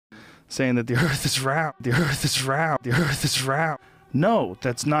saying that the Earth is round, the Earth is round, the Earth is round. No,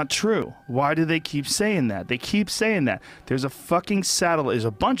 that's not true. Why do they keep saying that? They keep saying that. There's a fucking satellite, there's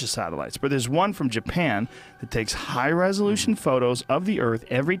a bunch of satellites, but there's one from Japan that takes high-resolution photos of the Earth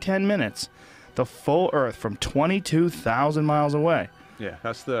every 10 minutes, the full Earth from 22,000 miles away. Yeah,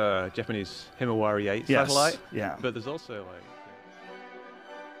 that's the Japanese Himawari 8 satellite. Yeah. But there's also like...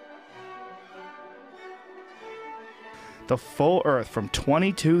 the full Earth from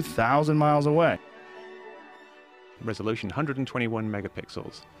 22,000 miles away. Resolution 121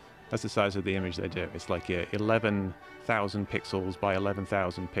 megapixels. That's the size of the image they do. It's like a 11,000 pixels by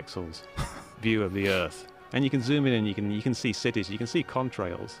 11,000 pixels view of the Earth. And you can zoom in and you can see cities, you can see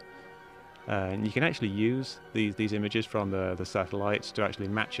contrails. And you can actually use these images from the satellites to actually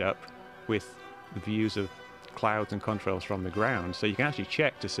match up with the views of clouds and contrails from the ground. So you can actually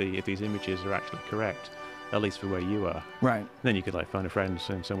check to see if these images are actually correct, at least for where you are. Right. And then you could like phone a friend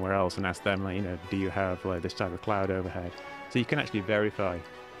somewhere else and ask them, like, you know, do you have like this type of cloud overhead? So you can actually verify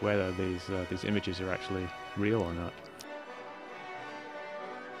whether these images are actually real or not.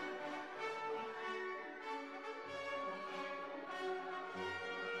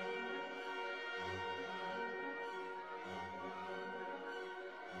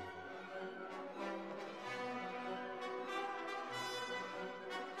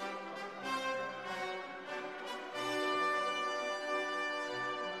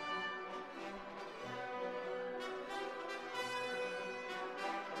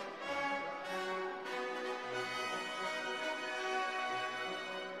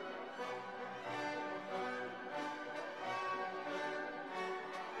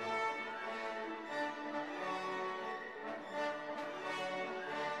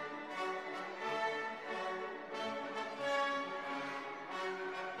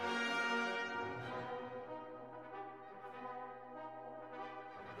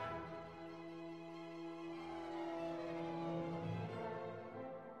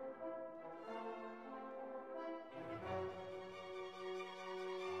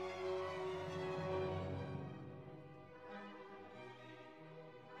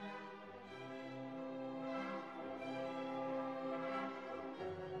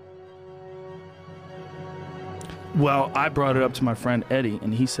 Well, I brought it up to my friend Eddie,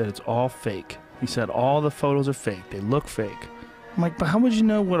 and he said it's all fake. He said all the photos are fake. They look fake. I'm like, but how would you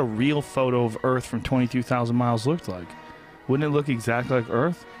know what a real photo of Earth from 22,000 miles looked like? Wouldn't it look exactly like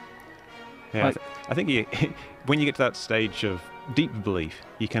Earth? Yeah, Like, I think when you get to that stage of deep belief,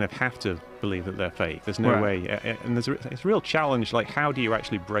 you kind of have to believe that they're fake. There's no way. And it's a real challenge. Like, how do you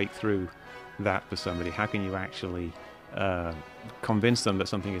actually break through that for somebody? How can you actually convince them that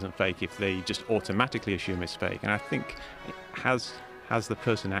something isn't fake if they just automatically assume it's fake? And I think, has the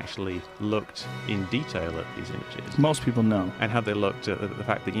person actually looked in detail at these images? Most people know. And have they looked at the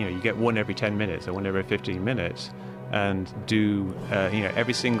fact that, you know, you get one every 10 minutes or one every 15 minutes, and do, you know,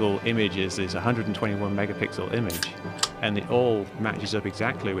 every single image is 121 megapixel image, and it all matches up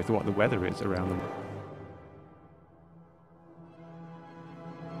exactly with what the weather is around them.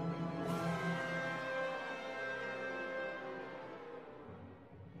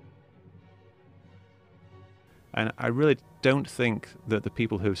 And I really don't think that the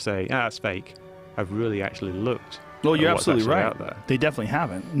people who say, it's fake, have really actually looked. Well, you're absolutely right. Out there. They definitely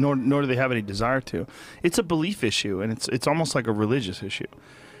haven't, nor do they have any desire to. It's a belief issue, and it's almost like a religious issue.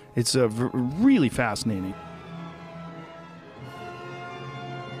 It's really fascinating.